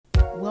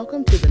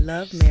Welcome to the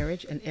Love,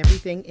 Marriage, and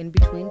Everything in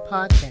Between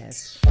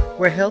podcast,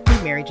 where healthy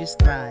marriages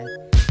thrive.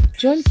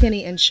 Join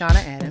Kenny and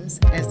Shauna Adams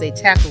as they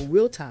tackle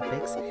real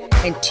topics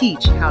and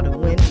teach how to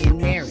win in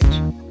marriage.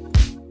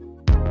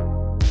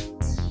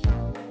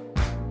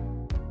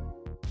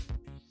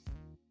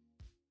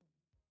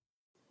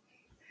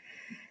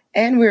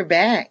 And we're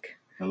back.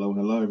 Hello,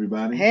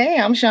 everybody. Hey,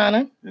 I'm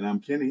Shauna. And I'm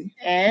Kenny.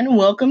 And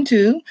welcome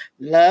to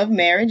Love,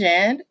 Marriage,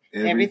 and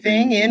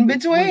Everything in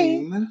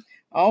Between.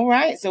 All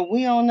right, so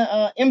we on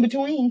the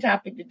in-between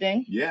topic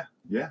today. Yeah.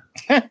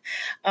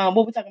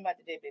 What we talking about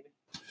today, baby?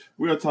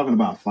 We are talking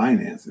about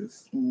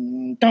finances.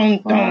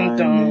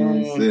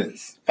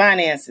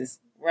 Finances,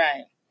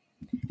 right.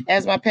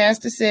 As my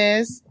pastor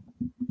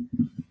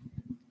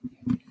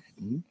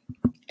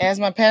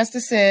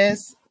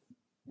says,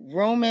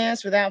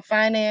 romance without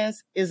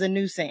finance is a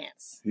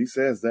nuisance. He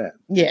says that.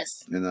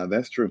 Yes. And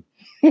that's true.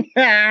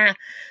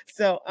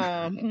 So,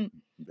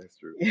 that's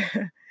true.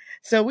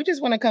 So we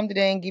just want to come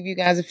today and give you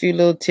guys a few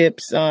little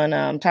tips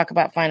on talk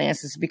about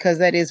finances, because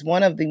that is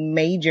one of the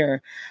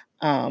major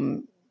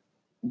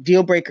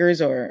deal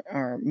breakers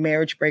or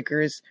marriage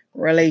breakers,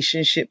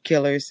 relationship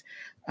killers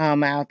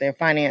out there.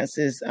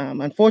 Finances.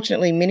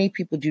 Unfortunately, many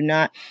people do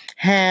not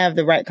have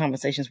the right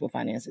conversations with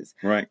finances.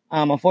 Right.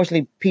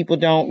 Unfortunately, people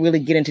don't really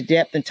get into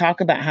depth and talk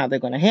about how they're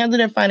going to handle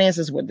their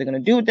finances, what they're going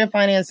to do with their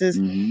finances.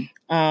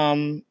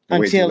 Mm-hmm.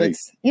 Until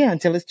it's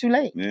too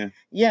late.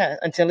 Yeah,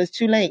 until it's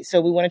too late.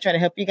 So we want to try to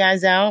help you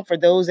guys out for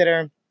those that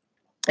are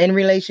in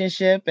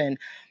relationship and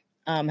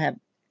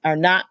are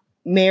not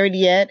married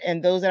yet,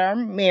 and those that are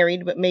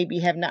married but maybe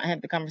have not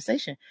had the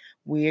conversation.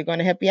 We're going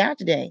to help you out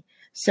today.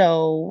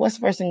 So what's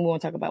the first thing we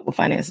want to talk about with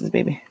finances,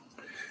 baby?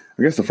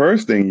 I guess the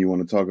first thing you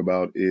want to talk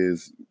about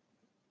is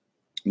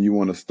you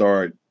want to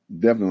start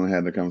definitely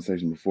have the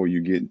conversation before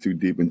you get too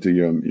deep into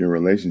your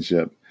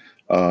relationship.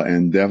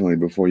 And definitely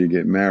before you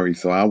get married.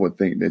 So I would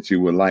think that you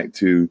would like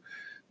to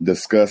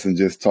discuss and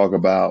just talk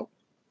about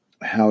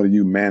how do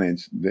you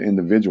manage the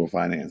individual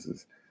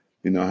finances?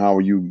 You know, how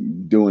are you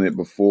doing it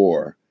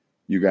before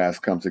you guys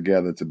come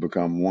together to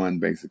become one,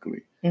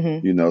 basically?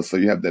 Mm-hmm. You know, so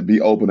you have to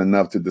be open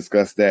enough to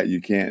discuss that. You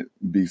can't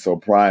be so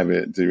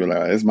private to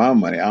realize it's my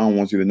money. I don't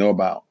want you to know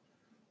about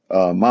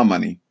my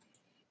money,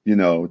 you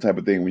know, type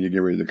of thing when you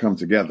get ready to come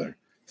together.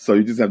 So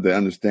you just have to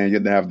understand, you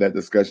have to have that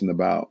discussion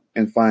about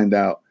and find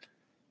out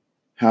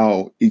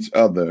how each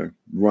other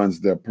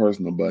runs their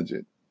personal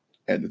budget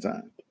at the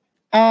time.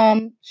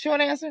 Short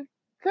answer,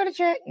 credit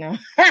check. No.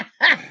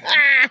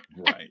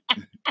 Right.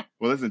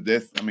 Well, listen,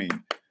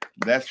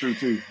 that's true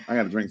too. I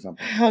got to drink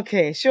something.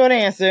 Okay. Short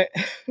answer,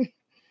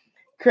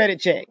 credit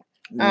check.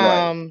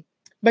 Right.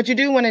 But you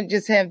do want to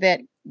just have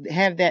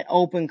that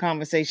open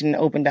conversation,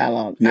 open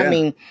dialogue. Yeah. I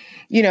mean,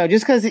 you know,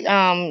 just because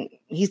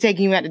he's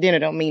taking you out to dinner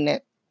don't mean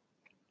that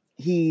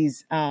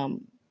he's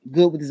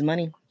good with his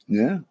money.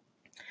 Yeah.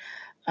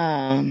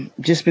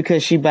 Just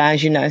because she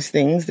buys you nice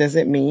things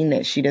doesn't mean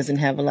that she doesn't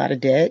have a lot of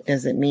debt.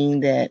 Doesn't mean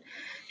that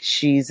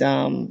she's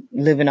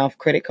living off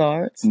credit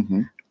cards.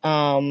 Mm-hmm.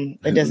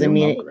 It doesn't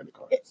mean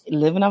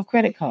living off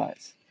credit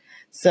cards.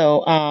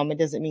 So it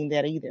doesn't mean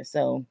that either.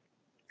 So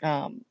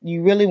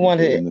you really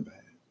want to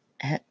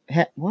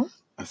what?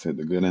 I said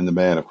the good and the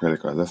bad of credit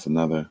cards. That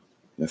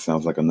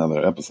sounds like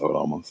another episode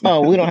almost.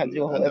 Oh, we don't have to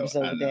do a whole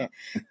episode with that.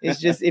 It's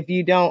just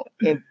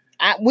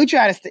we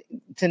try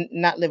to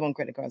not live on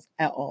credit cards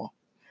at all.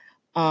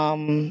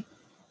 Just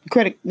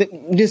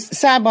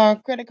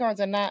sidebar, credit cards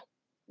are not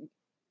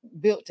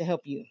built to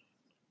help you.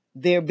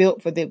 They're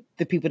built for the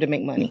people to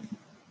make money,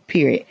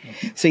 period.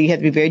 So you have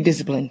to be very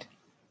disciplined.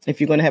 If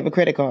you're going to have a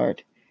credit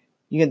card,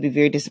 you have to be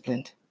very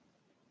disciplined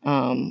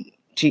to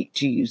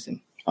use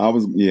them.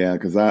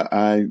 Because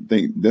I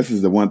think this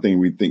is the one thing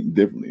we think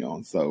differently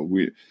on. So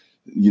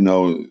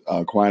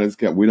quiet as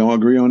kept, we don't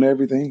agree on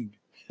everything.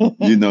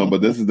 You know,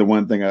 but this is the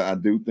one thing I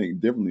do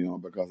think differently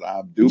on, because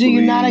I do believe. Do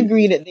you not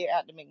agree that they're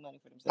out to make money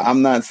for themselves?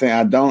 I'm not saying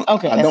I don't.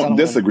 Okay, I don't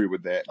disagree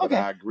with that, but okay.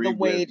 I agree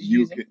with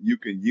you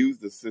can use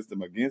the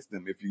system against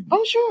them if you.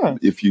 Oh, sure.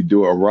 If you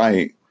do it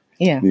right,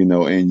 yeah. You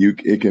know, and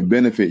it can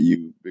benefit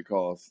you,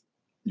 because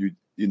you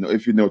know,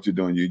 if you know what you're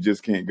doing, you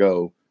just can't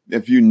go.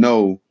 If you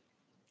know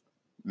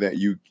that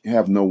you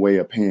have no way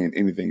of paying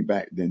anything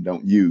back, then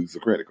don't use a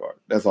credit card.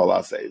 That's all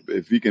I say. But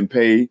if you can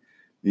pay,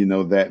 you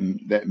know, that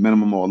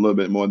minimum or a little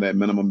bit more than that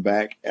minimum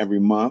back every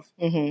month,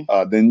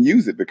 mm-hmm. Then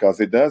use it, because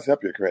it does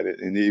help your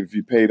credit. And if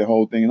you pay the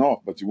whole thing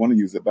off, but you want to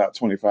use about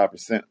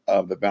 25%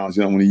 of the balance,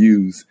 you don't want to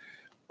use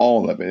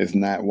all of it. It's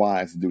not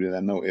wise to do that. I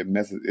know it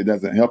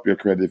doesn't help your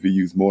credit if you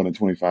use more than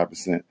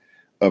 25%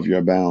 of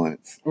your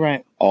balance,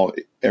 right?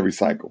 Every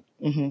cycle,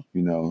 mm-hmm.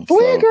 You know.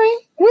 We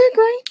agree.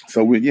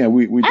 So we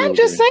do. I'm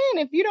just saying,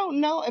 if you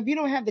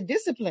don't have the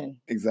discipline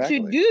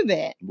exactly to do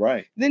that,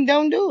 right, then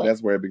don't do it.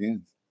 That's where it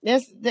begins.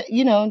 That's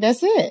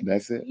it.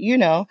 That's it. You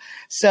know,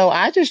 so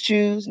I just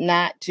choose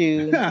not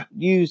to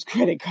use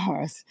credit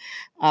cards.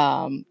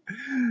 You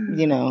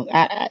know,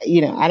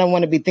 I don't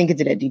want to be thinking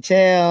to that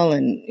detail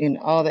and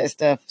all that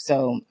stuff.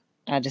 So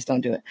I just don't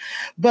do it.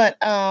 But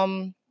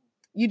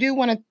you do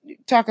want to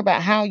talk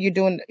about how you're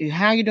doing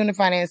the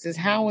finances.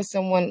 How would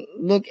someone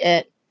look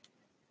at?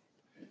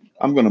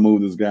 I'm going to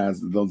move this, guys.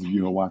 Those of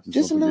you who are watching,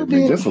 just so a little forgive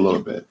me, bit, just a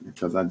little bit,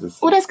 because I just.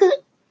 Oh, that's good.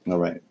 All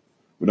right,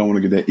 we don't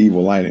want to get that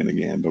evil light in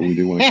again, but we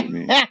do want to get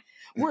in.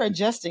 We're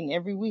adjusting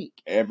every week.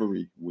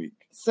 Every week.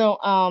 So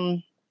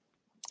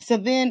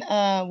then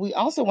we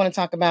also want to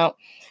talk about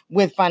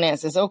with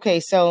finances. Okay,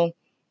 so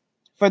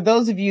for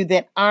those of you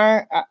that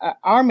are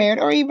married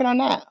or even are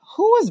not,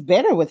 who is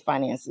better with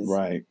finances?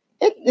 Right.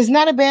 It's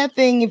not a bad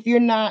thing if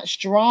you're not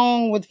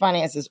strong with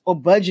finances or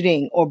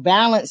budgeting or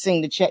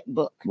balancing the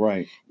checkbook.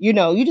 Right. You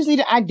just need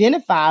to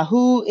identify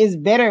who is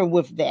better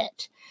with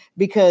that,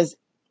 because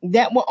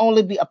that will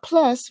only be a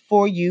plus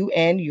for you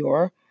and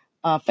your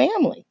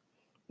family.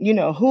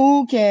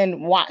 Who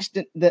can watch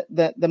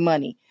the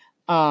money.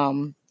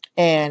 And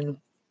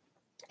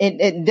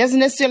it doesn't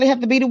necessarily have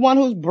to be the one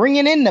who's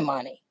bringing in the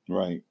money.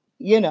 Right.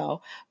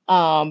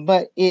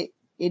 But it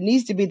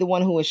needs to be the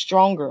one who is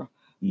stronger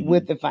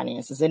with the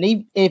finances.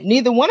 And if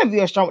neither one of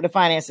you are strong with the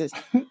finances,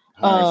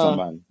 hire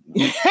somebody.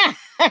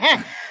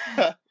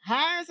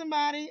 Hire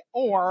somebody,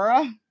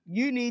 or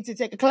you need to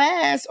take a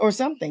class or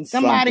something.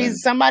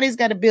 Somebody's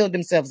got to build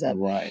themselves up.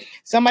 Right.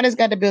 Somebody's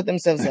got to build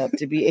themselves up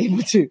to be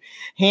able to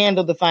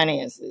handle the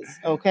finances.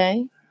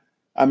 Okay.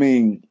 I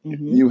mean,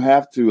 you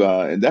have to,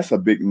 and that's a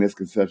big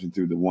misconception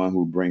too. The one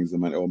who brings the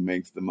money or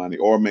makes the money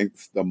or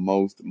makes the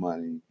most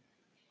money,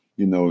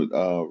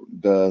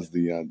 does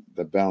the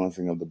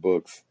balancing of the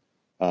books.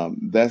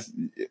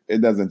 It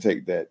doesn't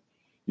take that.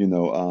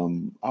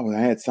 I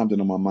had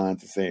something on my mind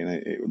to say, and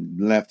it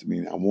left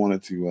me. I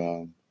wanted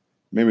to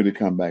maybe to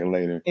come back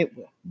later. It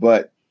will.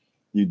 But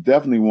you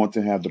definitely want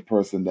to have the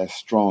person that's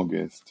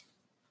strongest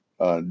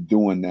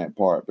doing that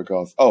part,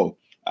 because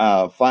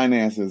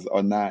finances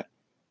are not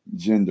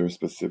gender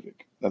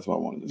specific. That's what I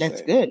wanted to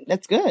say.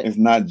 That's good. It's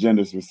not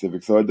gender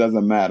specific. So it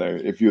doesn't matter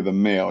if you're the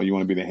male, you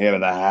want to be the head of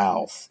the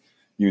house.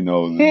 That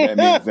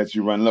means that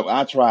you run. Look,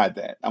 I tried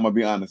that. I'm gonna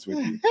be honest with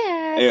you.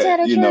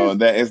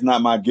 That it's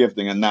not my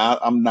gifting, and now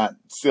I'm not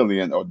silly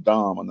or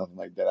dumb or nothing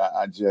like that.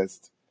 I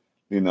just,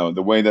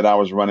 the way that I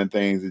was running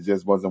things, it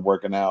just wasn't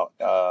working out.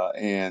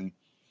 And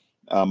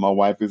my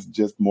wife is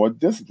just more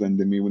disciplined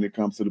than me when it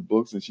comes to the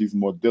books, and she's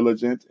more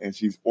diligent and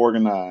she's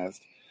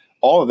organized.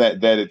 All of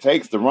that it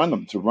takes to run a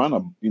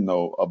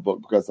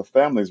book, because the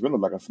family is really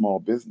like a small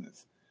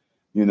business.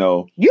 You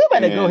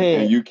better go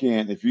ahead.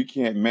 And if you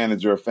can't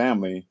manage your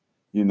family,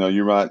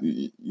 you're right.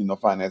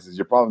 Finances,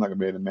 you're probably not going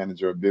to be able to manage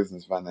your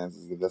business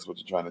finances if that's what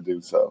you're trying to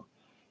do. So,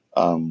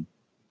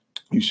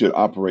 you should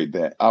operate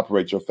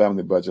your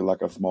family budget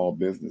like a small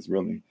business,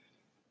 really,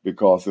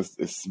 because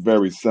it's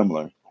very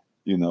similar,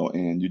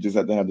 and you just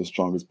have to have the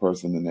strongest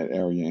person in that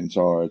area in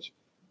charge.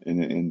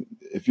 And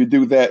if you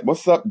do that,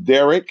 what's up,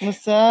 Derek?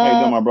 What's up? How you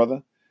doing, my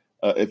brother?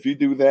 If you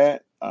do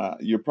that,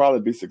 you'll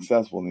probably be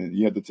successful, and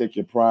you have to take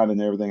your pride and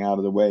everything out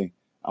of the way.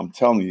 I'm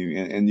telling you,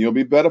 and you'll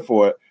be better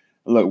for it.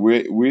 Look,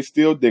 we're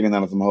still digging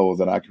out of some holes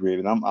that I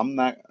created. I'm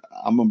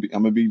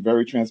gonna be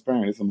very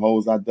transparent. There's some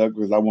holes I dug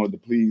because I wanted to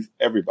please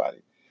everybody.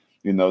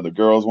 The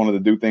girls wanted to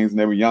do things and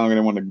they were younger.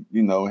 They wanted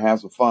to,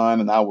 have some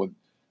fun, and I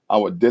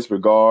would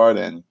disregard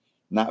and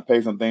not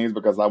pay some things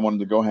because I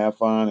wanted to go have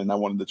fun, and I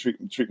wanted to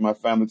treat my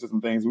family to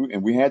some things,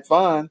 and we had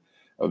fun.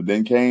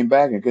 Then came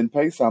back and couldn't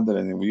pay something,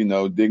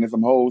 and digging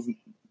some holes,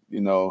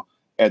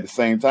 at the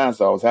same time.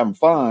 So I was having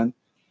fun,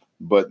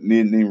 but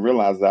didn't even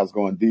realize that I was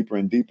going deeper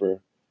and deeper.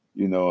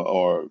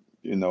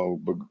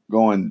 But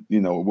going,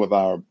 with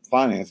our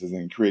finances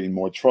and creating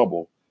more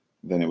trouble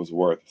than it was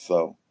worth.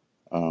 So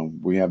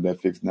we have that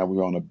fixed now.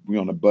 We're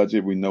on a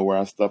budget. We know where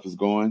our stuff is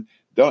going.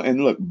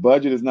 Look,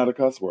 budget is not a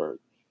cuss word.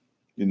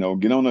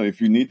 Get on if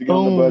you need to get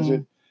on the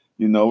budget.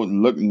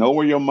 Know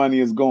where your money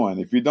is going.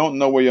 If you don't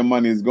know where your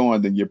money is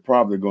going, then you're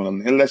probably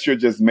going to, unless you're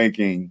just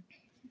making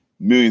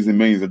millions and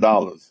millions of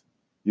dollars.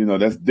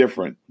 That's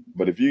different.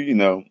 But if you're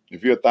a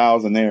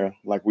thousandaire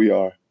like we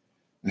are.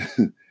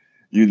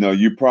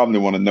 You probably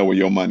want to know where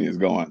your money is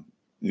going.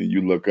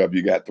 You look up,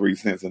 you got 3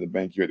 cents in the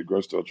bank. You're at the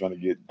grocery store trying to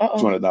get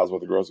 $200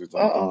 worth of groceries.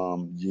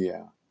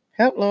 Yeah.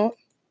 Help, Lord.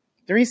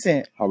 3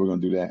 cents. How are we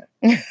going to do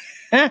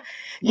that?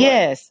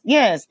 Yes.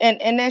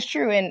 And that's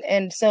true.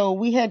 And so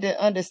we had to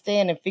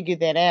understand and figure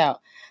that out.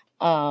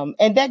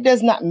 And that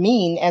does not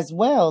mean as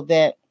well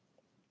that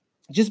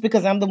just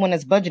because I'm the one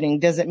that's budgeting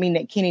doesn't mean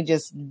that Kenny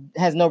just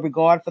has no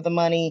regard for the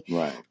money.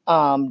 Right.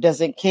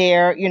 Doesn't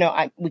care.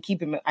 I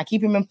keep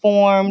him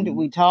informed.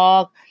 We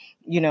talk.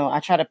 I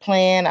try to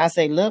plan. I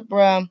say, look,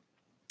 bruh,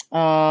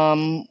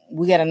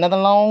 we got another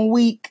long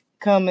week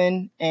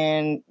coming,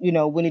 and we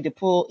need to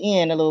pull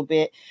in a little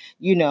bit.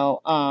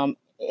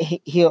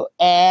 He'll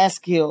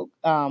ask, he'll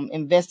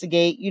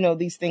investigate.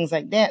 These things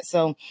like that.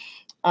 So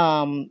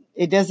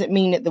it doesn't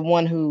mean that the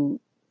one who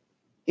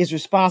is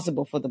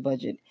responsible for the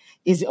budget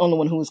is the only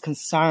one who is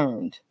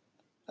concerned.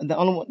 The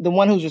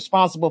one who's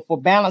responsible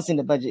for balancing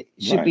the budget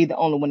should be the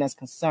only one that's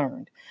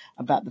concerned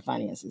about the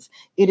finances.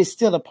 It is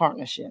still a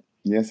partnership.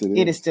 Yes, it is.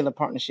 It is still a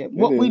partnership.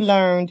 What we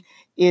learned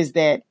is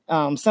that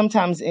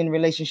sometimes in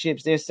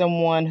relationships, there's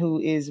someone who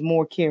is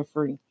more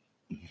carefree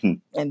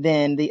and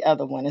then the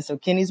other one. And so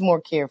Kenny's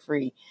more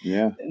carefree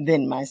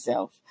than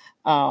myself.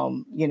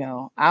 You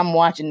know, I'm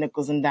watching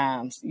nickels and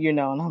dimes, you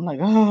know, and I'm like,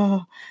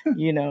 oh,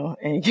 you know,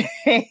 and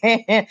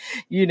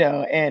you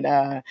know,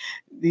 and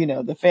you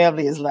know, the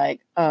family is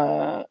like,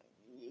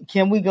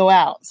 can we go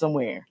out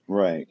somewhere?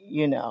 Right.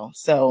 You know,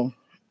 so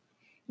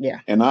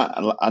yeah. And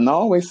I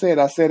always said,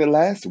 I said it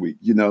last week,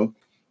 you know,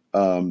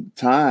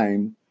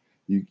 time,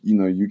 you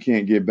know, you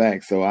can't get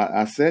back. So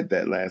I said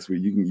that last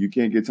week. You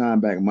can't get time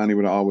back. Money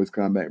will always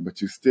come back,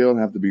 but you still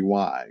have to be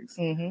wise.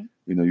 Mm-hmm.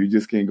 You know, you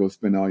just can't go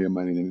spend all your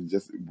money and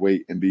just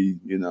wait and be,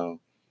 you know,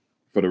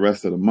 for the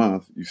rest of the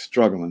month, you're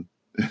struggling.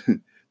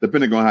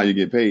 Depending on how you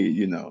get paid,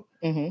 you know,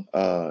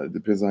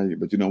 depends on you,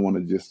 but you don't want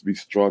to just be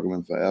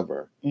struggling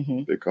forever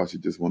because you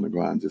just want to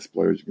go out and just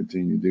splurge and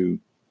continue to do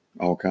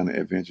all kind of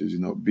adventures. You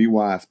know, be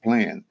wise,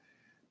 plan.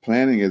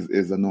 Planning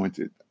is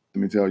anointed.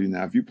 Let me tell you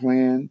now, if you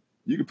plan,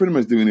 you can pretty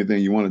much do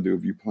anything you want to do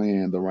if you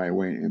plan the right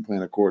way and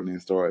plan accordingly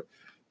and start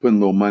putting a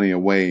little money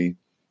away,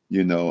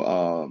 you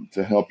know,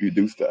 to help you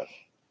do stuff.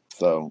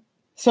 So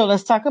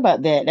let's talk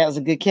about that. That was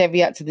a good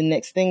caveat to the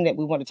next thing that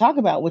we want to talk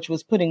about, which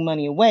was putting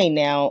money away.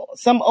 Now,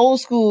 some old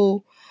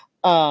school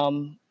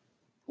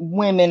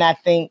women, I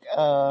think,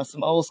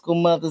 some old school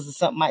mothers or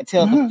something might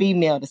tell the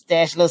female to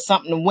stash a little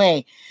something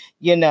away,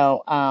 you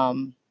know,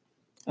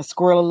 a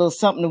squirrel a little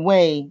something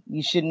away.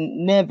 You should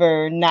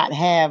never not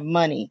have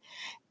money.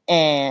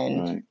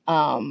 And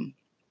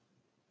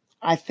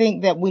I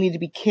think that we need to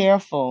be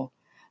careful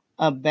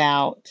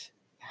about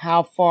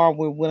how far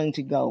we're willing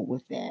to go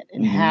with that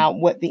and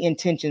what the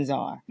intentions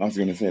are. I was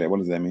going to say that. What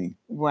does that mean?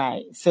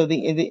 Right. So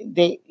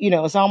they, you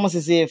know, it's almost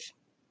as if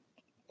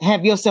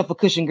have yourself a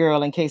cushion,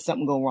 girl, in case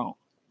something go wrong.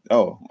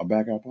 Oh, a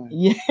backup plan?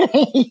 Yeah.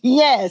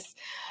 Yes.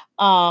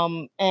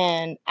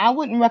 And I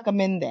wouldn't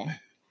recommend that.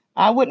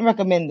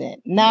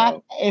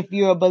 Not if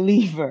you're a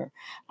believer.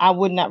 I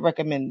would not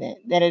recommend that.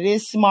 That it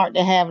is smart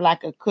to have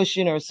like a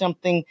cushion or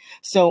something.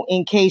 So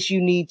in case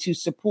you need to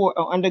support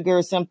or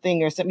undergird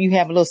something or something, you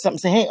have a little something.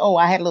 Say, hey,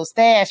 I had a little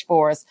stash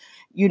for us.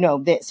 You know,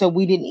 that so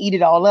we didn't eat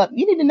it all up.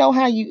 You need to know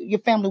how your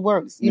family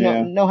works. You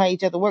know how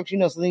each other works. You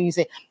know, so then you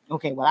say,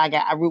 okay, well,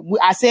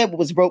 I said it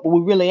was broke, but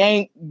we really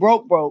ain't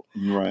broke.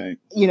 Right.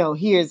 You know,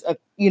 here's a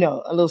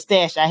little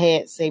stash I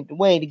had saved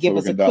away to give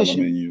us a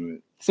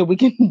cushion. So we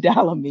can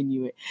dollar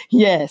menu it.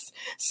 Yes.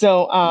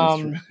 So,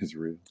 it's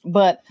real.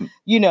 But,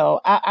 you know,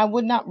 I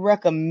would not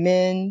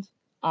recommend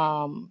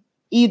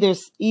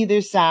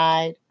either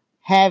side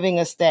having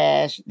a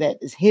stash that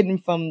is hidden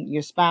from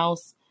your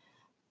spouse.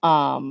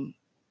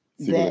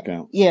 Secret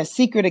accounts. Yeah,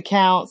 secret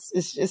accounts.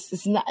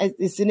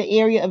 It's in the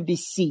area of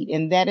deceit,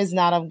 and that is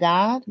not of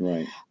God.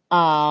 Right.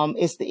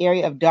 It's the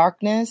area of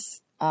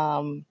darkness.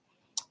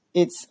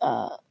 It's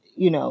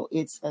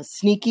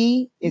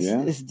sneaky.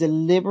 It's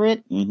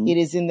deliberate. It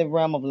is in the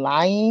realm of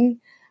lying.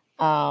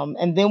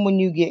 And then when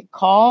you get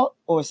caught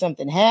or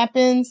something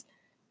happens,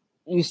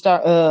 you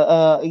start,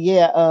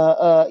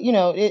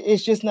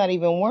 it's just not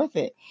even worth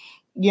it.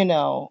 You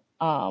know,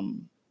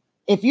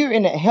 if you're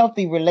in a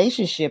healthy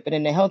relationship and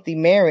in a healthy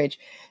marriage,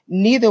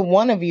 neither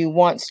one of you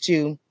wants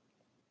the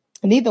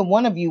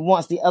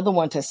other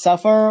one to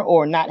suffer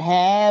or not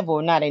have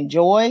or not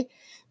enjoy,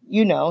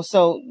 you know,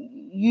 so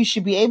you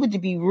should be able to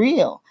be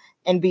real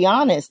and be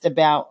honest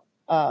about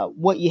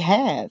what you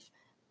have.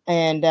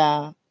 And,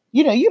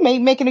 you may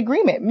make an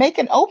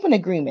open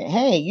agreement.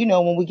 Hey, you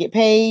know, when we get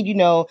paid, you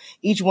know,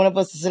 each one of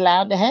us is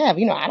allowed to have,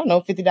 you know, I don't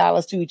know,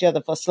 $50 to each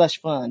other for slush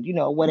fund, you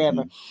know,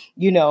 whatever,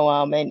 you know,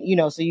 and, you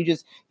know, so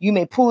you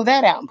may pull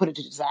that out and put it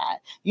to the side.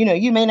 You know,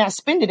 you may not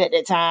spend it at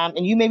that time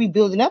and you may be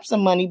building up some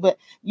money, but,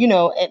 you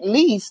know, at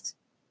least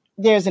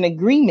there's an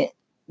agreement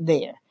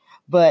there.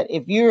 But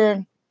if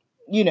you're,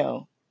 you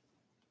know,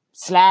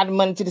 sliding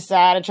money to the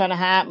side and trying to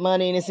hide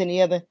money and this and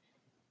the other,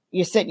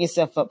 you're setting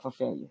yourself up for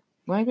failure.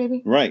 Right,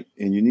 baby? Right.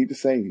 And you need to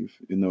save.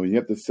 You know, you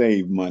have to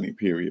save money,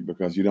 period,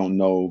 because you don't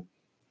know,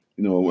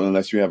 you know,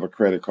 unless you have a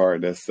credit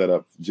card that's set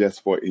up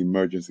just for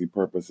emergency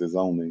purposes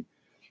only,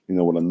 you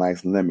know, with a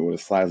nice limit, with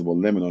a sizable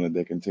limit on it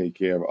that can take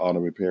care of auto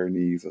repair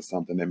needs or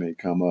something that may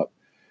come up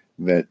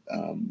that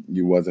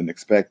you wasn't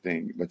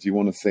expecting. But you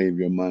want to save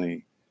your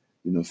money,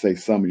 you know, save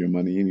some of your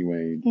money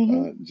anyway,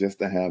 just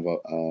to have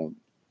a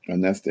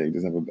nest egg,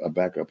 just have a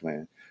backup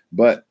plan.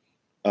 But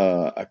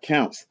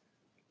accounts,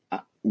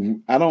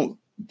 I don't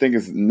think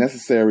it's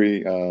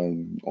necessary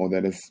or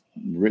that it's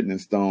written in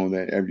stone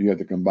that you have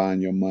to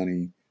combine your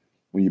money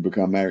when you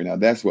become married. Now,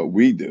 that's what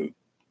we do.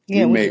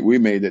 Yeah, we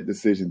made that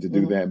decision to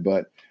do that,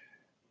 but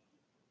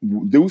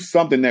do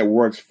something that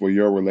works for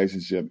your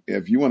relationship.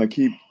 If you want to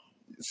keep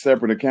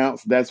separate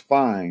accounts, that's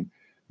fine,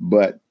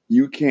 but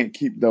you can't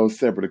keep those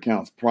separate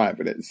accounts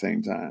private at the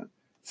same time.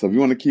 So if you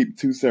want to keep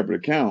two separate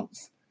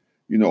accounts,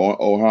 you know,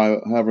 or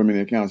however many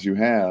accounts you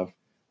have,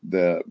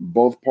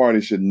 both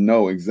parties should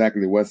know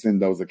exactly what's in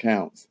those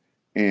accounts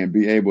and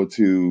be able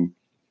to,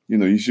 you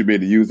know, you should be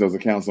able to use those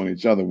accounts on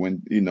each other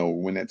when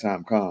that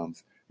time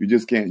comes.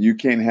 You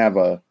can't have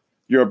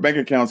your bank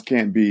accounts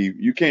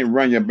you can't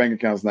run your bank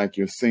accounts like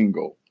you're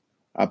single.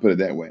 I put it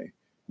that way.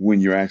 when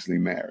you're actually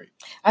married.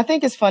 I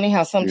think it's funny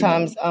how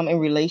sometimes in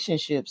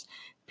relationships,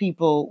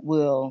 people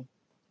will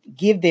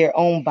give their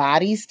own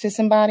bodies to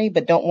somebody,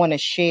 but don't want to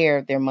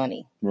share their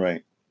money.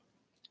 Right.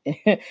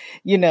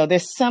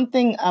 There's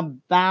something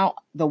about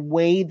the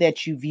way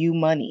that you view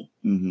money.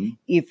 Mm-hmm.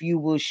 If you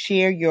will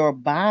share your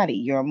body,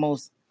 your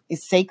most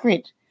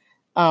sacred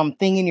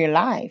thing in your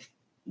life,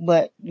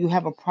 but you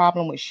have a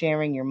problem with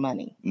sharing your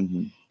money.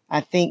 Mm-hmm.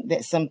 I think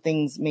that some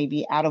things may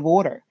be out of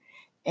order,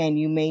 and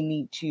you may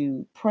need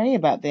to pray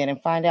about that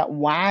and find out,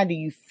 why do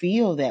you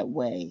feel that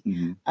way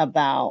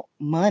about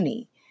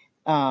money?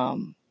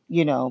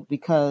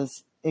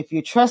 Because if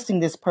you're trusting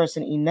this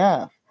person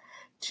enough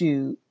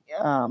to,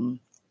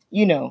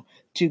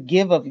 to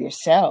give of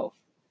yourself,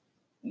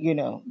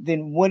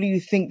 then what do you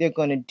think they're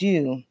going to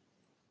do,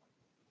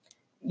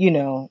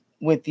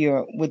 with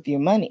your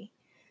money?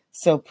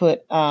 So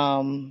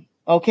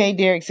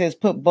Derek says,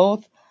 put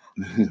both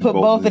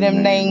of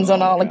them names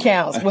on all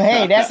accounts. Well,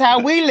 hey, that's how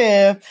we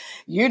live.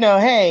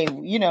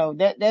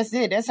 That's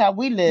it. That's how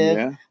we live.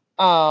 Yeah.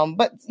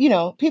 But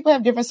people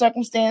have different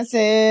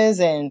circumstances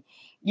and,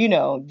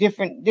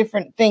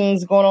 different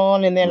things going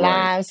on in their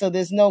lives. So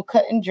there's no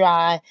cut and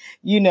dry,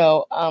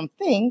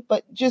 thing,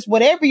 but just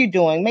whatever you're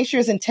doing, make sure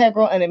it's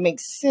integral and it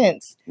makes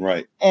sense.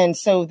 Right. And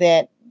so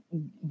that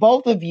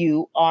both of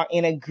you are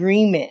in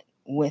agreement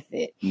with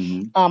it.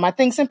 Mm-hmm. I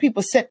think some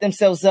people set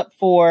themselves up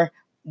for,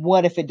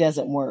 what if it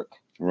doesn't work?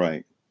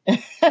 Right.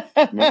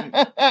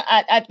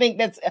 I think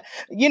that's,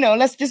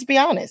 let's just be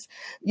honest.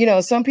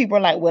 Some people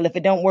are like, well, if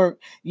it don't work,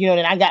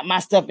 then I got my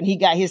stuff and he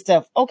got his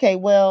stuff. Okay,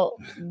 well,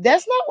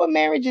 that's not what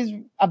marriage is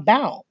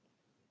about.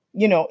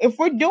 If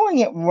we're doing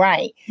it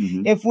right,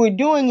 if we're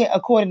doing it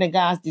according to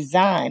God's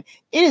design,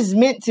 it is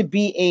meant to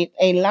be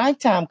a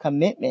lifetime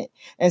commitment.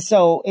 And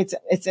so it's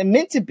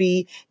meant to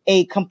be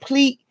a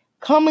complete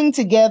coming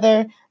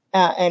together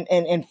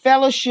and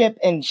fellowship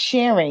and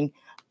sharing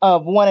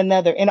of one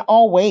another in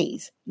all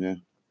ways. Yeah.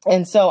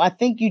 And so I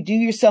think you do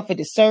yourself a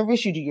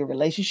disservice. You do your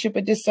relationship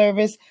a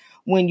disservice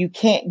when you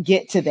can't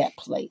get to that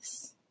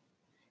place,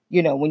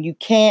 when you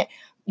can't,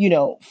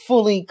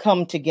 fully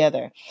come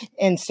together.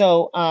 And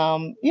so,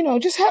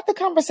 just have the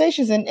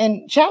conversations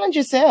and challenge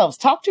yourselves,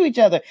 talk to each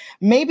other.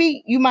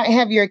 Maybe you might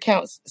have your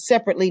accounts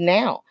separately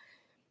now.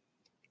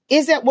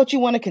 Is that what you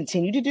want to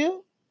continue to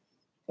do?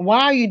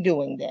 Why are you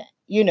doing that?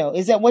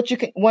 Is that what you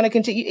want to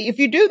continue? If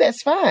you do,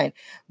 that's fine.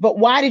 But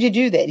why did you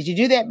do that? Did you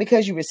do that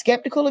because you were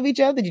skeptical of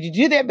each other? Did you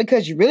do that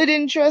because you really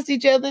didn't trust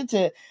each other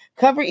to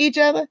cover each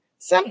other?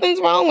 Something's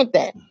wrong with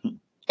that.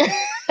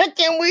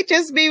 Can we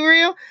just be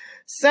real?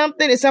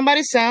 Is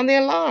somebody sound the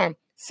alarm?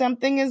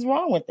 Something is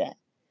wrong with that.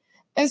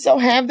 And so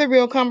have the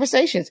real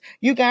conversations.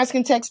 You guys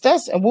can text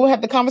us and we'll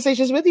have the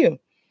conversations with you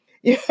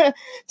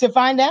to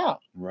find out.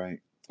 Right.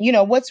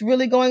 What's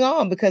really going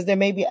on, because there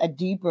may be a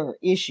deeper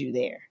issue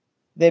there.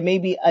 There may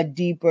be a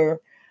deeper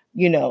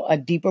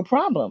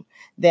problem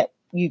that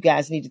you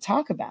guys need to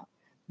talk about,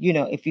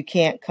 if you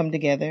can't come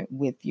together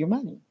with your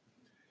money.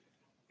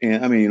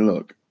 And I mean,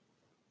 look,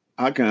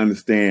 I can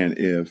understand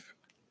if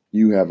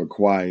you have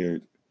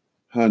acquired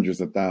hundreds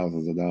of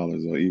thousands of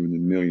dollars or even $1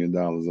 million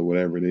or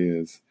whatever it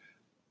is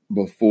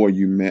before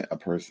you met a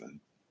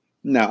person.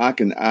 Now I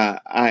can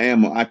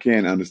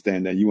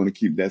understand that you want to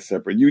keep that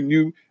separate.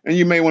 You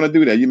may want to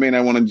do that. You may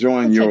not want to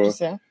join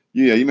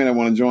you may not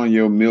want to join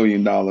your $1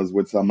 million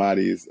with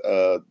somebody's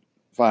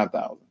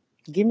 5,000.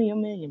 Give me your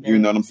million, baby. You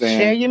know what I'm saying?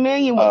 Share your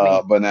million with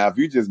me. But now if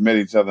you just met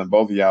each other and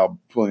both of y'all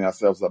pulling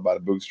yourselves up by the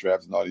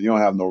bootstraps and all that, you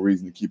don't have no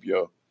reason to keep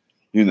your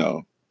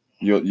little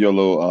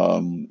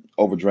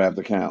overdraft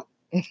account.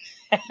 You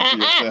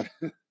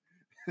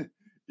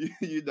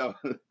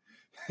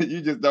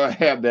just don't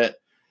have that.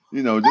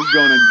 Just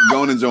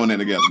going and join it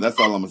together. That's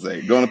all I'm gonna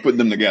say. Going to put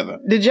them together.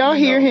 Did y'all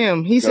hear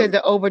him? He said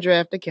the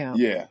overdraft account.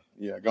 Yeah,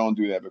 go and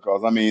do that,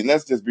 because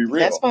let's just be real.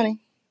 That's funny.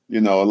 A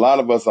lot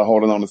of us are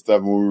holding on to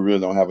stuff when we really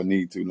don't have a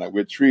need to. Like,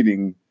 we're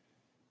treating,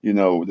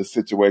 the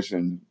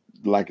situation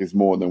like it's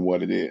more than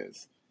what it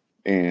is,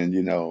 and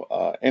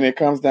and it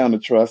comes down to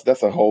trust.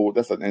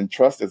 And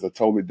trust is a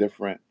totally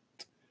different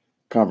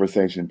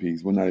conversation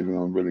piece. We're not even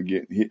gonna really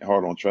get hit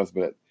hard on trust,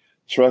 but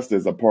trust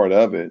is a part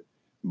of it.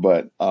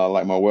 But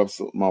like my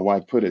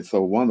wife put it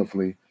so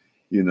wonderfully,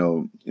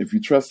 if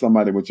you trust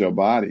somebody with your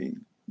body,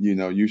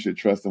 you should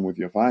trust them with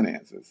your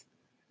finances.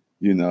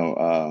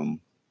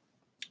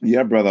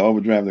 Yeah, brother,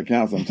 overdraft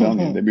accounts, I'm telling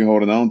you, they be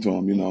holding on to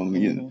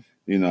them.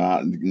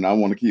 I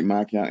want to keep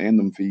my account and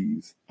them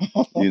fees.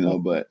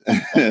 But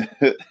I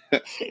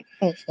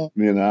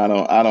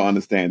don't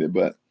understand it.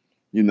 But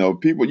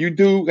people, you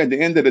do, at the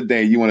end of the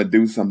day, you want to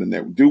do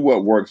something do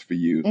what works for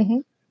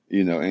you.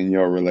 In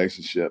your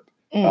relationship.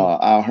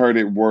 I heard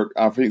it work.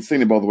 I've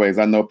seen it both ways.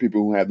 I know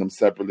people who have them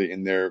separately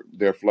and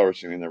they're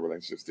flourishing in their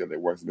relationship still. They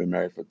work, been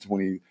married for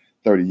 20,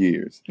 30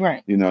 years.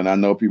 Right. And I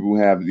know people who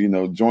have,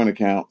 joint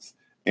accounts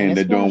and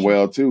they're doing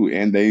well too.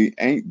 And they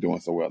ain't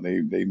doing so well.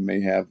 They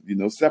may have,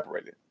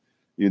 separated,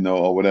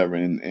 or whatever.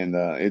 And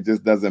it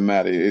just doesn't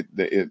matter.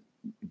 It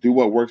do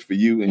what works for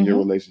you in your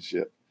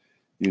relationship,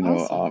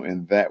 awesome.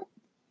 And that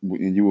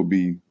and you will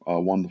be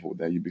wonderful with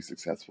that. You'll be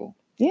successful.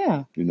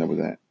 Yeah. With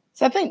that.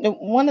 So I think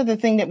one of the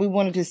things that we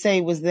wanted to say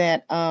was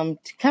that to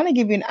kind of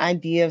give you an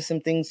idea of some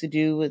things to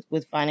do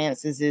with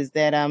finances is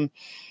that,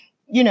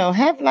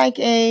 have like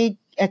a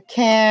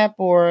cap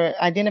or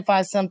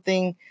identify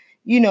something,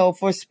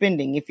 for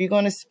spending. If you're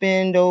going to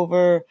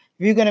if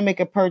you're going to make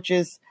a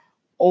purchase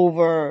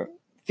over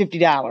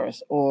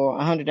 $50 or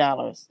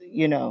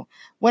 $100,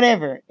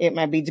 whatever it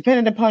might be,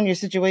 depending upon your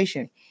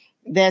situation,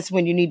 that's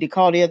when you need to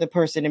call the other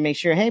person and make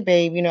sure, hey,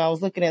 babe, I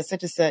was looking at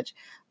such and such.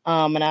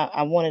 And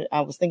I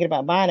was thinking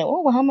about buying it.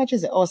 Oh, well, how much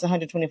is it? Oh, it's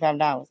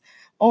 $125.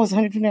 Oh, it's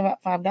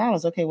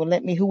 $125. Okay, well,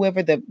 let me,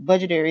 whoever the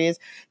budgeter is,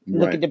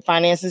 look at the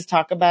finances,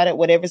 talk about it,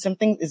 whatever. Is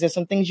there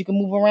some things you can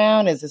move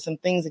around? Is there some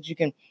things that you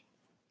can,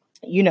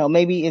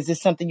 maybe is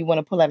this something you want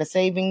to pull out of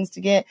savings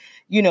to get,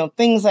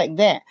 things like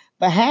that.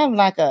 But have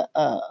like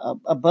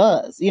a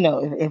buzz,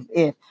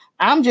 if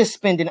I'm just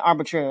spending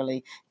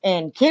arbitrarily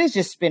and Ken's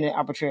just spending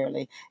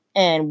arbitrarily,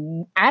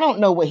 and I don't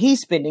know what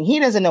he's spending. He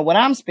doesn't know what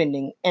I'm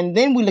spending. And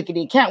then we look at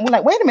the account. And we're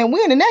like, wait a minute,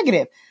 we're in the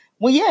negative.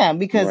 Well, yeah,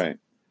 because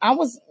I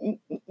was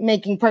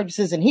making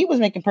purchases and he was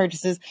making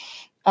purchases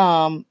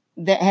that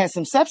had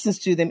some substance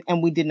to them,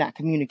 and we did not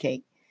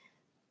communicate.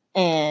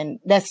 And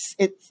that's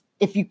it.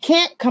 If you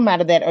can't come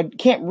out of that or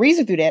can't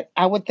reason through that,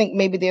 I would think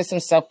maybe there's some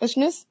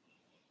selfishness,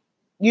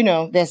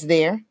 that's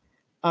there.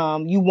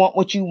 You want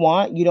what you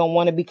want. You don't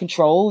want to be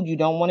controlled. You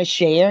don't want to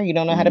share. You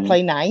don't know how to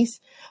play nice.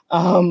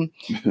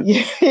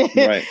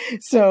 Right.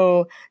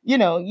 So,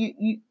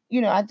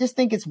 I just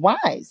think it's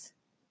wise.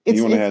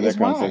 You want to have that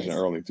conversation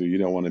early too. You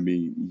don't want to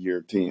be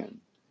year 10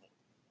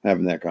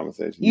 having that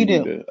conversation. You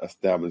need to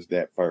establish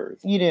that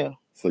first. You do.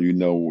 So,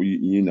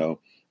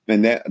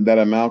 and that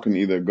amount can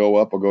either go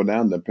up or go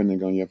down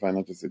depending on your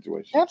financial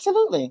situation.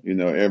 Absolutely.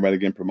 Everybody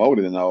getting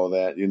promoted and all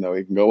that,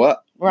 it can go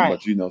up. Right.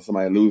 But,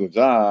 somebody lose a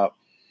job,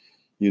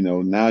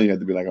 now you have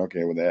to be like,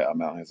 okay, well, that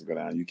amount has to go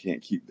down. You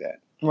can't keep that.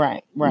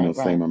 Right.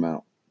 Same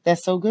amount.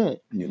 That's so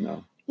good.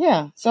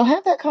 Yeah. So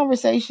have that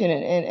conversation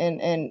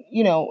and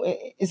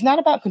it's not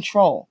about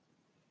control,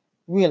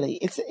 really.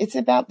 It's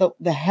about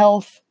the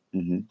health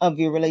of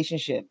your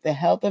relationship, the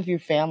health of your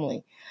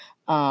family.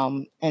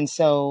 And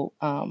so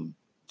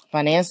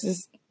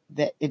finances,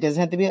 that it doesn't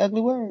have to be an ugly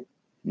word.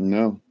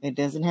 No. It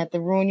doesn't have to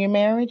ruin your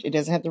marriage. It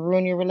doesn't have to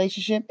ruin your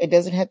relationship. It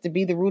doesn't have to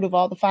be the root of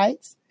all the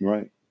fights.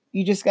 Right.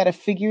 You just got to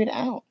figure it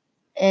out.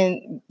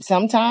 And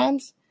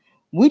sometimes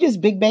we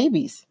just big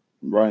babies.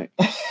 Right.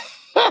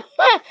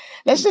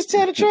 Let's just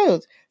tell the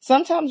truth.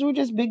 Sometimes we're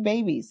just big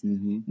babies.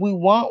 We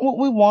want what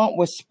we want.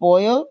 We're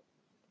spoiled,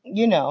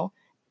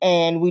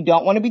 and we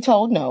don't want to be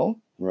told no.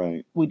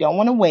 Right. We don't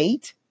want to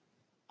wait.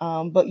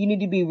 But you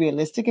need to be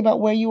realistic about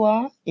where you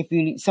are.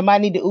 If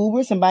somebody need to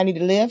Uber, somebody need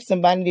to Lyft,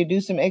 somebody need to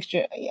do some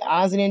extra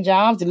odds and end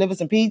jobs, deliver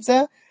some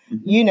pizza,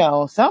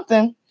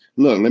 something.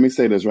 Look, let me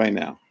say this right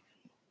now.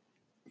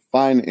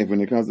 When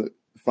it comes to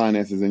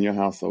finances in your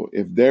household,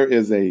 if there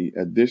is a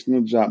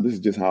additional job, this is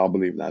just how I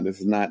believe now. This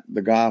is not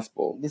the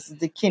gospel. This is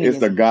the Kenny. It's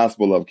the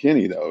gospel of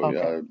Kenny, though.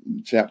 Okay.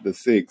 Chapter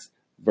 6,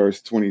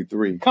 verse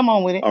 23. Come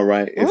on with it. All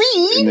right. And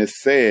it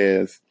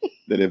says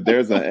that if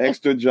there's an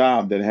extra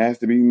job that has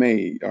to be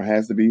made or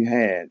has to be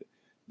had,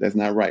 that's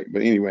not right.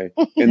 But anyway,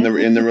 in the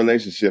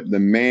relationship, the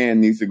man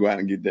needs to go out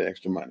and get that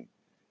extra money.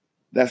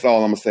 That's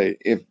all I'm gonna say.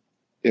 If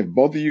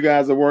both of you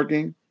guys are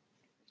working,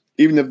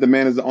 even if the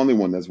man is the only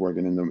one that's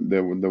working and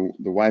the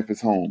wife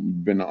is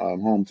home, been a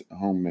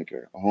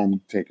homemaker, a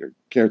home taker,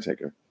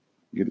 caretaker,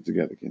 get it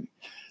together, Kenny.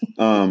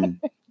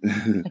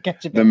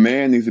 The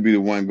man needs to be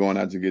the one going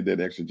out to get that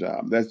extra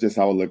job. That's just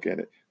how I look at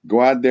it.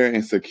 Go out there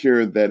and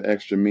secure that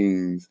extra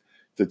means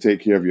to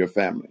take care of your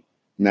family.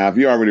 Now, if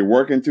you're already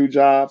working 2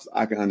 jobs,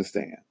 I can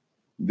understand.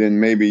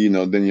 Then maybe,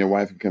 then your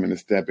wife can come in and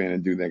step in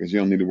and do that because you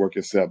don't need to work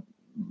yourself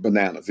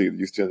bananas either.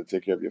 You still have to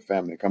take care of your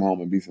family, come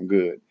home and be some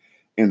good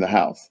in the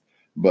house.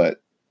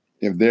 But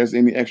if there's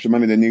any extra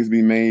money that needs to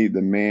be made,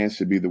 the man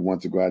should be the one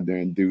to go out there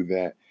and do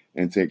that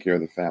and take care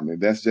of the family.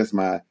 That's just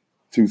my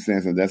 2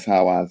 cents, and that's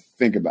how I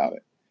think about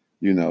it.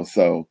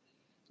 So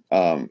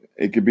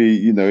it could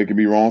be, it could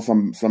be wrong.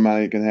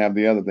 Somebody can have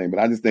the other thing, but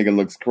I just think it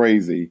looks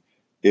crazy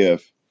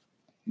if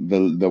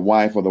the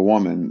wife or the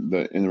woman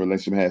in the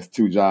relationship has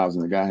 2 jobs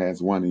and the guy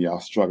has 1 and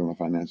y'all struggling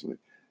financially.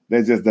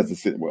 That just doesn't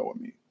sit well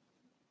with me.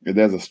 If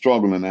there's a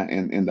struggle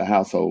in the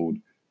household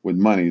with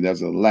money,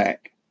 there's a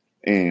lack.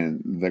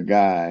 And the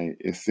guy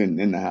is sitting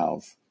in the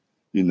house,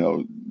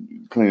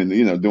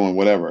 cleaning, doing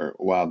whatever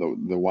while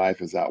the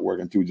wife is out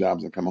working 2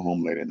 jobs and coming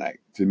home late at night.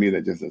 To me,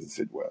 that just doesn't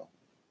sit well.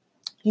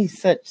 He's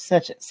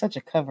such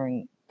a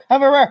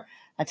coverer.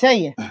 I tell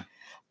you.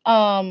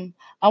 I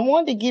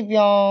wanted to give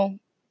y'all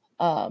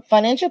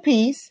financial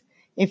peace.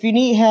 If you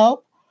need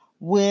help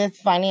with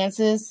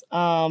finances,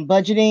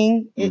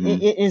 budgeting,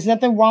 there's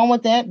nothing wrong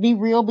with that. Be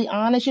real, be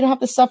honest. You don't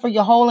have to suffer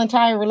your whole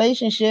entire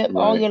relationship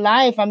all your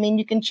life. I mean,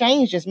 you can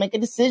change, just make a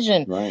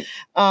decision. Right.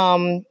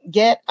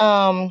 Get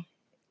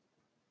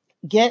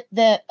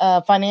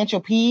that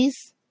financial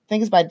peace. I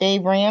think it's by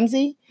Dave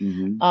Ramsey.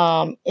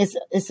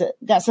 It's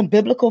got some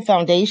biblical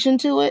foundation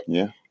to it.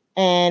 Yeah.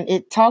 And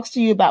it talks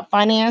to you about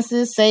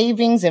finances,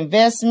 savings,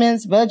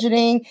 investments,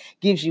 budgeting,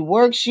 gives you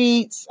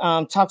worksheets,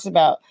 talks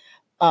about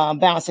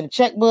balancing a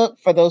checkbook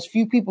for those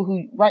few people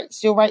who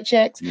still write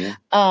checks. Yeah.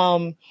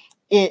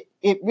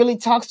 It really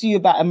talks to you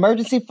about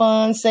emergency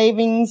funds,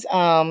 savings,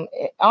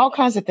 all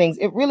kinds of things.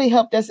 It really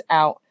helped us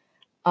out.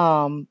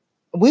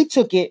 We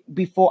took it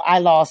before I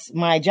lost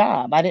my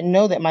job. I didn't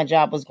know that my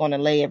job was going to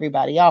lay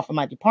everybody off in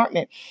my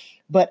department,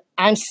 but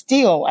I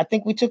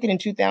think we took it in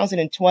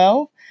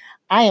 2012.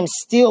 I am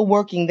still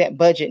working that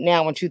budget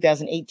now in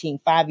 2018,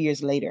 5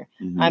 years later.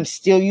 Mm-hmm. I'm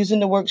still using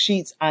the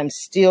worksheets. I'm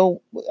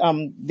still,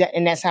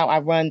 and that's how I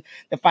run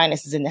the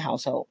finances in the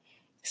household.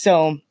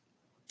 So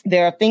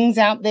there are things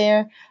out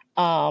there,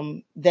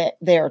 that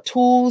there are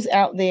tools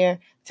out there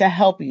to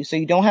help you. So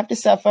you don't have to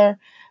suffer.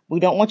 We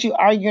don't want you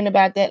arguing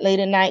about that late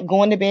at night,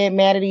 going to bed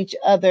mad at each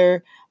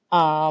other,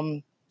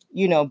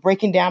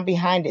 breaking down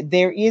behind it.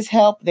 There is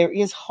help. There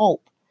is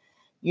hope,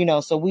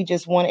 so we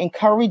just want to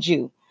encourage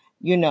you,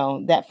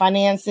 that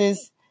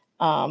finances,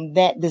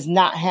 that does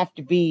not have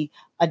to be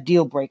a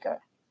deal breaker.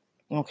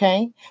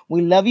 Okay.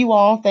 We love you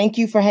all. Thank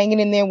you for hanging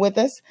in there with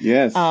us.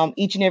 Yes.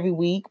 Each and every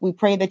week. We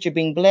pray that you're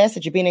being blessed,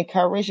 that you're being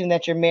encouraged, and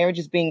that your marriage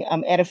is being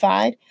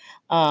edified,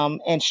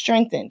 and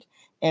strengthened.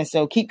 And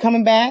so keep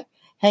coming back,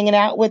 hanging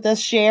out with us.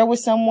 Share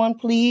with someone.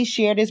 Please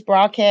share this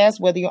broadcast,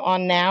 whether you're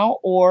on now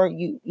or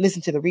you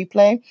listen to the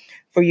replay.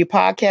 For your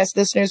podcast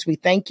listeners, we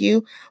thank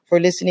you for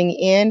listening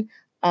in.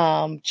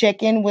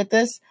 Check in with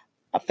us,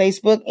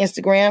 Facebook,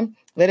 Instagram.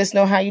 Let us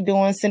know how you're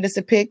doing. Send us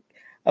a pic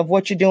of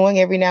what you're doing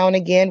every now and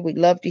again. We'd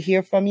love to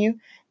hear from you,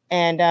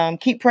 and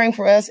keep praying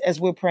for us as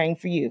we're praying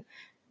for you.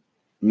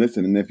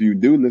 Listen, and if you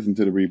do listen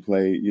to the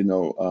replay,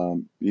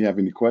 you have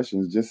any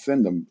questions, just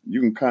send them. You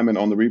can comment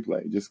on the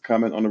replay. Just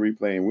comment on the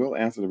replay and we'll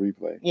answer the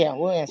replay. Yeah,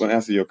 we'll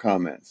answer your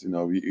comments.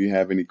 You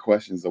have any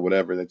questions or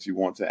whatever that you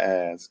want to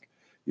ask,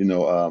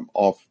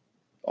 off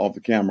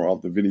the camera,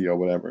 off the video,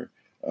 whatever.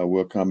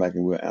 We'll come back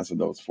and we'll answer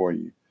those for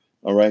you.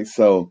 All right.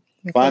 So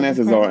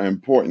finances are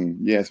important.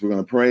 Yes, we're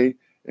going to pray.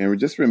 And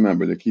just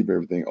remember to keep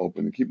everything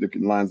open, to keep the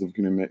lines of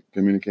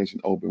communication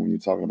open when you're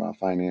talking about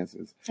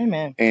finances.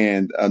 Amen.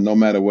 And no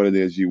matter what it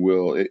is,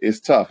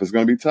 it's tough. It's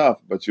going to be tough,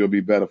 but you'll be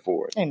better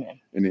for it. Amen.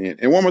 In the end.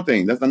 And one more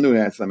thing, I knew I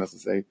had something else to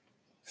say.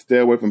 Stay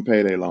away from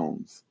payday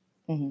loans.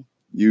 Mm-hmm.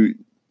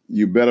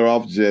 You're better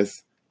off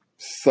just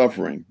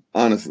suffering,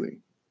 honestly,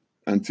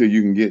 until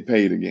you can get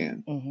paid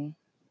again. Mm-hmm.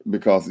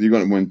 Because you're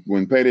going to,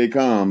 when payday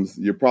comes,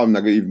 you're probably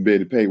not going to even be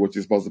able to pay what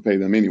you're supposed to pay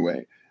them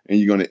anyway. And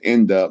you're going to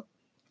end up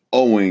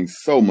owing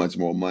so much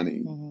more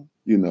money.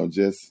 Mm-hmm.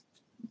 Just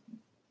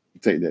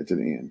take that to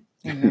the end.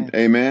 Mm-hmm.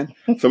 Amen.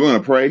 So we're going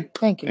to pray.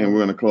 Thank you. And we're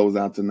going to close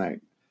out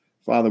tonight.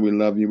 Father, we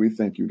love you. We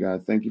thank you,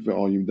 God. Thank you for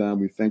all you've done.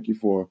 We thank you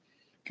for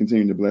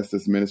continuing to bless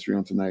this ministry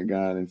on tonight,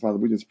 God. And Father,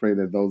 we just pray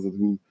that those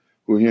who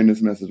are hearing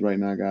this message right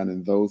now, God,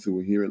 and those who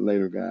will hear it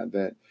later, God,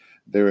 that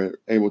they're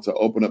able to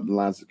open up the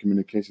lines of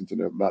communication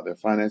to about their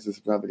finances,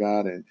 Father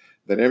God, and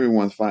that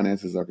everyone's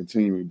finances are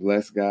continually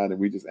blessed, God. And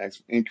we just ask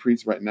for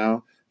increase right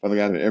now, Father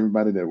God, that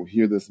everybody that will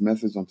hear this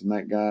message on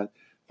tonight, God,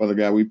 Father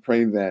God, we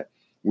pray that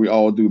we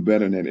all do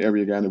better in that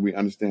area, God, and we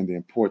understand the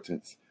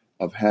importance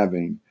of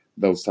having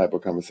those type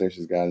of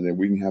conversations, God, and that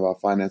we can have our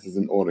finances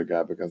in order,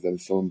 God, because that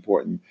is so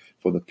important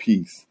for the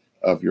peace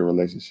of your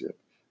relationship.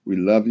 We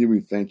love you,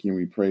 we thank you, and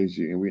we praise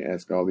you, and we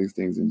ask all these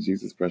things in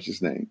Jesus'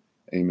 precious name.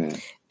 Amen.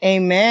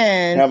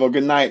 Amen. Have a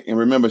good night, and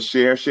remember,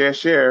 share.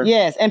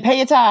 Yes, and pay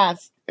your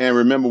tithes. And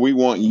remember, we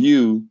want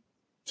you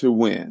to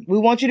win. We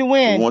want you to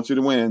win. We want you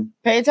to win.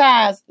 Pay your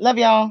tithes. Love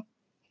y'all.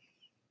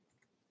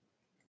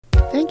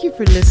 Thank you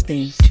for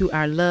listening to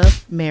our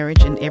Love,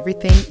 Marriage, and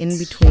Everything in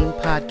Between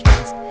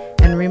podcast.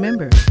 And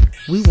remember,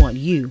 we want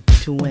you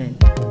to win.